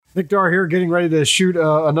Victor here, getting ready to shoot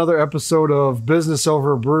another episode of Business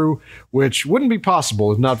Over a Brew, which wouldn't be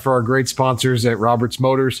possible if not for our great sponsors at Roberts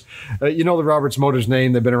Motors. You know the Roberts Motors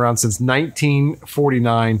name. They've been around since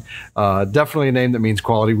 1949. Definitely a name that means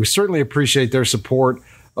quality. We certainly appreciate their support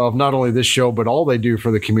of not only this show, but all they do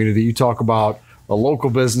for the community. You talk about a local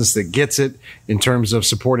business that gets it in terms of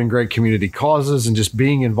supporting great community causes and just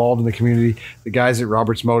being involved in the community. The guys at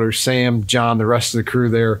Roberts Motors, Sam, John, the rest of the crew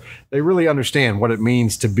there, they really understand what it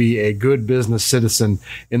means to be a good business citizen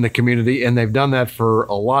in the community, and they've done that for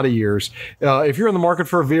a lot of years. If you're in the market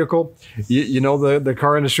for a vehicle, you know the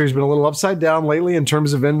car industry has been a little upside down lately in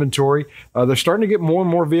terms of inventory. They're starting to get more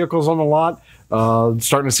and more vehicles on the lot.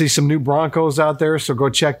 Starting to see some new Broncos out there, so go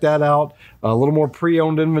check that out. A little more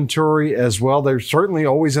pre-owned inventory as well. They're certainly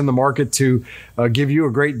always in the market to give you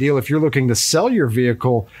a great deal. If you're looking to sell your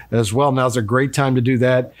vehicle as well, now's a great time to do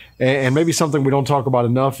that. And maybe something we don't talk about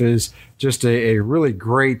enough is just a really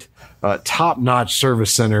great top-notch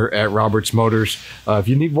service center at Roberts Motors. If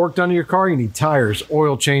you need work done to your car, you need tires,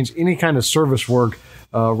 oil change, any kind of service work,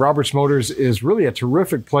 Roberts Motors is really a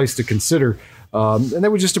terrific place to consider. And they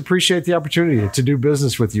would just appreciate the opportunity to do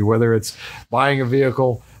business with you, whether it's buying a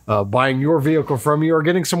vehicle, buying your vehicle from you, or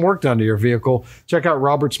getting some work done to your vehicle. Check out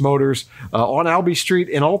Roberts Motors on Albee Street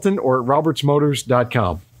in Alton or at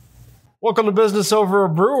robertsmotors.com. Welcome to Business Over a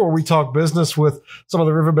Brew, where we talk business with some of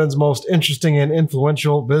the Riverbend's most interesting and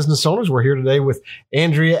influential business owners. We're here today with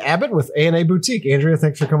Andrea Abbott with A&A Boutique. Andrea,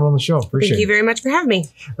 thanks for coming on the show. Appreciate it. Thank you very much for having me.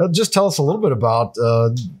 Just tell us a little bit about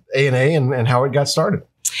A&A and how it got started.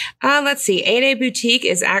 Let's see. A&A Boutique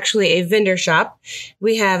is actually a vendor shop.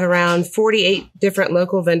 We have around 48 different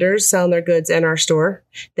local vendors selling their goods in our store.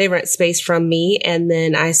 They rent space from me, and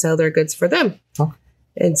then I sell their goods for them. Oh.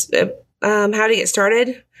 It's, how to get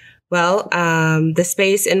started? Well, the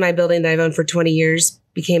space in my building that I've owned for 20 years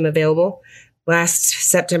became available last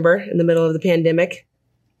September in the middle of the pandemic.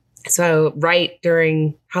 So right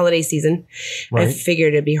during holiday season, right. I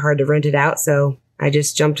figured it'd be hard to rent it out. So I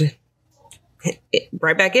just jumped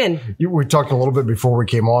right back in. We talked a little bit before we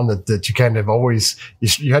came on that you kind of always,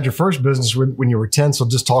 you had your first business when you were 10. So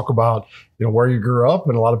just talk about, where you grew up,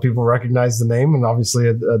 and a lot of people recognize the name, and obviously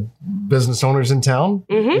a business owners in town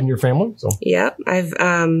in your family. So yeah, I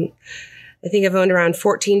think I've owned around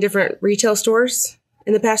 14 different retail stores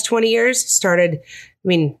in the past 20 years. Started,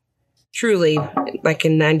 truly like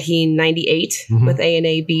in 1998 with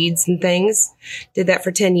A&A beads and things. Did that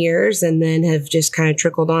for 10 years and then have just kind of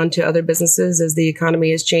trickled on to other businesses as the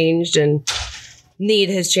economy has changed and need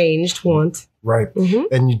has changed. Right.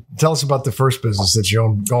 And you tell us about the first business that you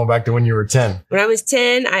owned going back to when you were 10. When I was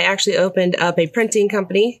 10, I actually opened up a printing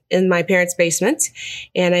company in my parents' basement,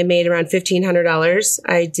 and I made around $1,500.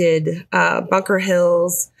 I did Bunker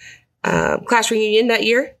Hill's class reunion that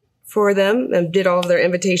year for them and did all of their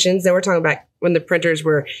invitations. Then we're talking about when the printers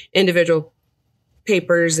were individual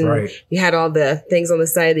papers and you had all the things on the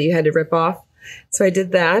side that you had to rip off. So I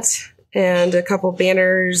did that and a couple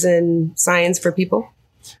banners and signs for people.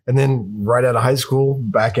 And then right out of high school,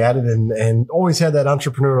 back at it and always had that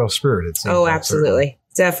entrepreneurial spirit. Oh, absolutely.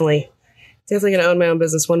 Definitely going to own my own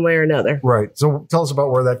business one way or another. Right. So tell us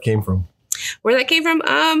about where that came from. Where that came from?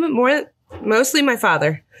 Mostly my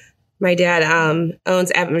father. My dad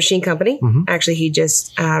owns Abbott Machine Company. Actually, he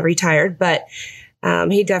just retired, but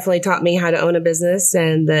he definitely taught me how to own a business,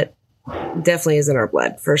 and that definitely is in our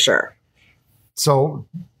blood for sure. So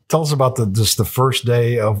tell us about the first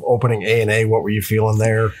day of opening A&A. What were you feeling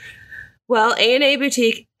there? Well, A&A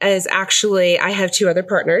Boutique is actually, I have two other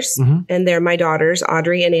partners, and they're my daughters,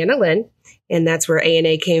 Audrey and Anna Lynn. And that's where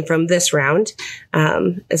A&A came from this round,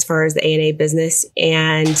 as far as the A&A business.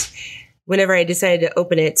 And whenever I decided to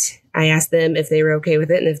open it, I asked them if they were okay with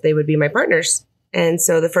it and if they would be my partners. And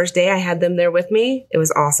so the first day I had them there with me, it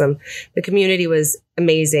was awesome. The community was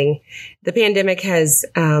amazing. The pandemic has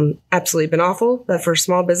absolutely been awful, but for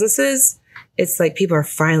small businesses, it's like people are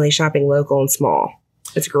finally shopping local and small.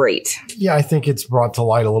 It's great. Yeah, I think it's brought to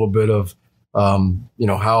light a little bit of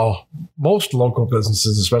how most local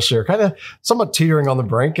businesses, especially, are kind of somewhat teetering on the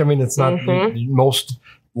brink. It's not most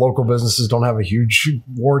local businesses don't have a huge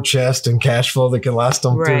war chest and cash flow that can last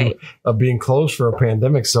them through being closed for a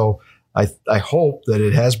pandemic. So I hope that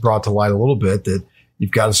it has brought to light a little bit that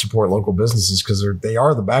you've got to support local businesses because they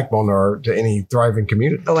are the backbone to any thriving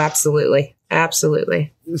community. Oh, absolutely.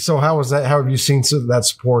 Absolutely. So how was that? How have you seen that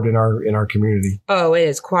support in our community? Oh, it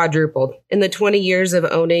is quadrupled. In the 20 years of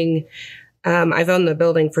owning, I've owned the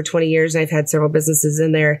building for 20 years. And I've had several businesses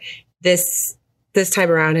in there. This time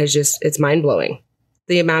around it's mind blowing.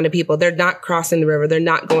 The amount of people, they're not crossing the river. They're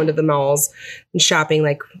not going to the malls and shopping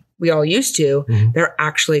like we all used to, they're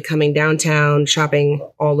actually coming downtown, shopping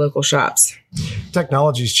all local shops.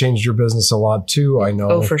 Technology's changed your business a lot too, I know.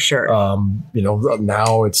 Oh, for sure.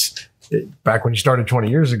 Now back when you started 20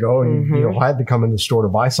 years ago and you had to come in the store to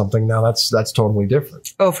buy something. Now that's totally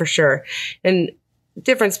different. Oh, for sure. And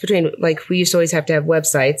difference between, like, we used to always have to have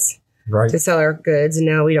websites to sell our goods. And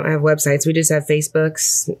now we don't have websites. We just have Facebook,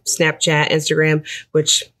 Snapchat, Instagram,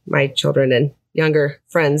 which my children and younger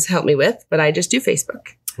friends help me with, but I just do Facebook.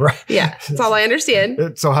 Right. Yeah. That's all I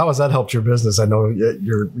understand. So how has that helped your business? I know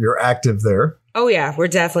you're active there. Oh yeah. We're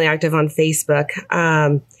definitely active on Facebook.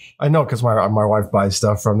 I know, because my wife buys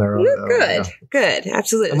stuff from there. Good.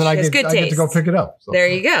 Absolutely. And then I get to go pick it up. So. There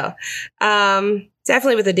you go.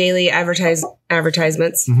 Definitely with the daily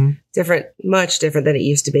advertisements, much different than it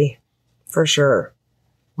used to be, for sure.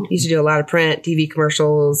 Used to do a lot of print, TV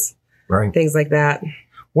commercials, things like that.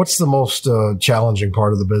 What's the most challenging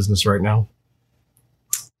part of the business right now?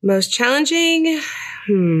 Most challenging?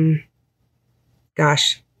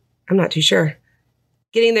 Gosh, I'm not too sure.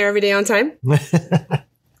 Getting there every day on time.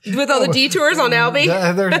 With all the detours on Albee.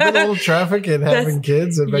 There's been a little traffic and having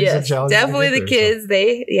kids. It makes it challenging. Definitely the kids.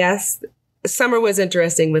 So. Summer was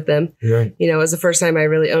interesting with them. Right. It was the first time I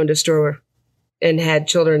really owned a store and had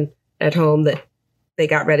children at home that they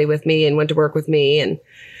got ready with me and went to work with me. And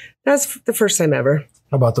that's the first time ever.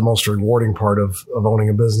 How about the most rewarding part of owning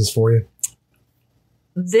a business for you?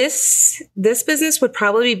 This business would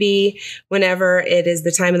probably be whenever it is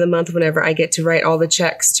the time of the month, whenever I get to write all the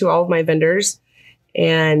checks to all of my vendors.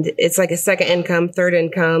 And it's like a second income, third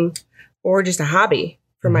income, or just a hobby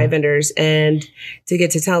for my vendors. And to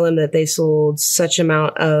get to tell them that they sold such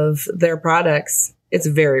amount of their products, it's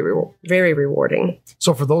very, very rewarding.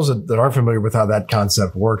 So for those that aren't familiar with how that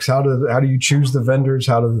concept works, how do you choose the vendors?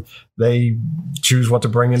 How do they choose what to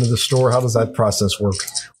bring into the store? How does that process work?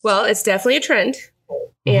 Well, it's definitely a trend.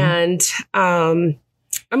 And,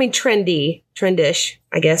 trendish,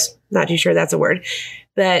 I guess. Not too sure that's a word,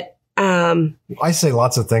 but, I say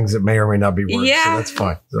lots of things that may or may not be words, so that's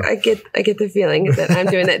fine. So. I get the feeling that I'm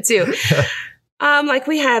doing that too. Like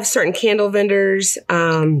we have certain candle vendors,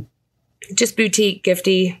 just boutique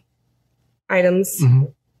gifty items.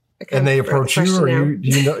 And they approach you, or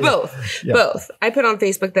you know? Both. I put on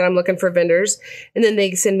Facebook that I'm looking for vendors, and then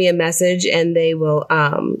they send me a message and they will,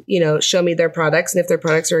 show me their products. And if their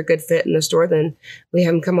products are a good fit in the store, then we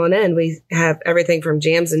have them come on in. We have everything from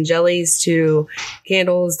jams and jellies to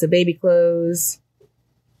candles to baby clothes,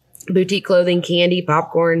 boutique clothing, candy,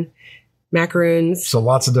 popcorn, macaroons. So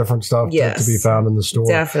lots of different stuff to be found in the store.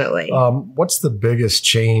 Definitely. What's the biggest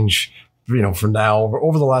change, from now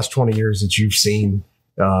over the last 20 years that you've seen?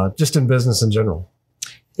 Just in business in general.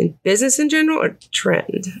 In business in general or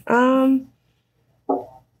trend? I'm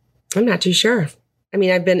not too sure. I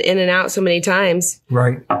mean, I've been in and out so many times.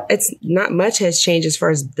 Right. It's not much has changed as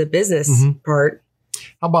far as the business part.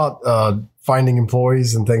 How about finding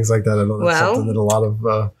employees and things like that? I know that's something that a lot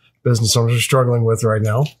of business owners are struggling with right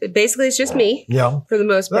now. Basically, it's just me. Yeah. For the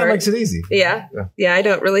most part. That makes it easy. Yeah. I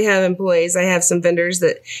don't really have employees. I have some vendors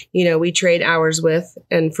that, we trade hours with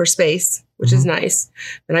and for space, which is nice.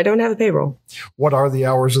 But I don't have a payroll. What are the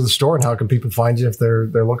hours of the store and how can people find you if they're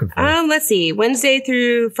looking for you? Let's see. Wednesday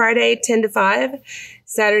through Friday, 10 to 5.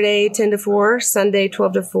 Saturday, 10 to 4. Sunday,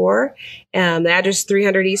 12 to 4. The address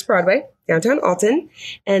 300 East Broadway, downtown Alton.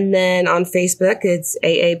 And then on Facebook, it's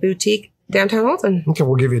AA Boutique, downtown Alton. Okay,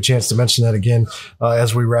 we'll give you a chance to mention that again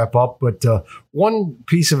as we wrap up. But one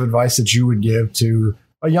piece of advice that you would give to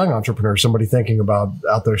a young entrepreneur, somebody thinking about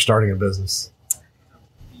out there starting a business?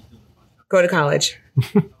 Go to college.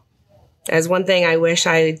 As one thing I wish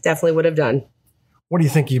I definitely would have done. What do you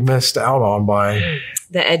think you missed out on by?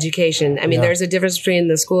 The education. I mean, there's a difference between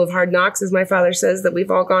the school of hard knocks, as my father says, that we've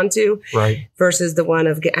all gone to, right, versus the one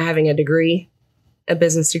of having a degree, a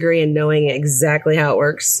business degree, and knowing exactly how it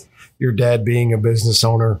works. Your dad being a business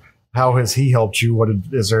owner, how has he helped you?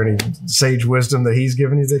 Is there any sage wisdom that he's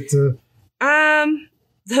given you that?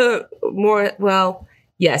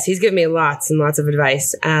 Yes, he's given me lots and lots of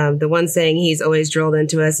advice. The one saying he's always drilled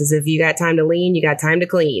into us is if you got time to lean, you got time to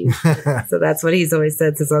clean. So that's what he's always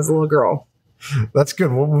said since I was a little girl. That's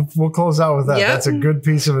good. We'll close out with that. Yep. That's a good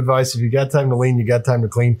piece of advice. If you got time to lean, you got time to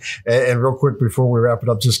clean. And real quick, before we wrap it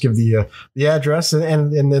up, just give the address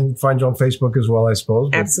and then find you on Facebook as well, I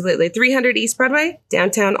suppose. Absolutely. 300 East Broadway,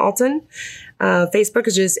 downtown Alton. Facebook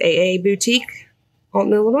is just AA Boutique,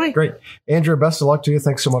 Alton, Illinois. Great. Andrea, best of luck to you.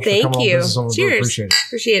 Thanks so much for coming on Business Over. Cheers.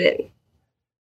 Appreciate it.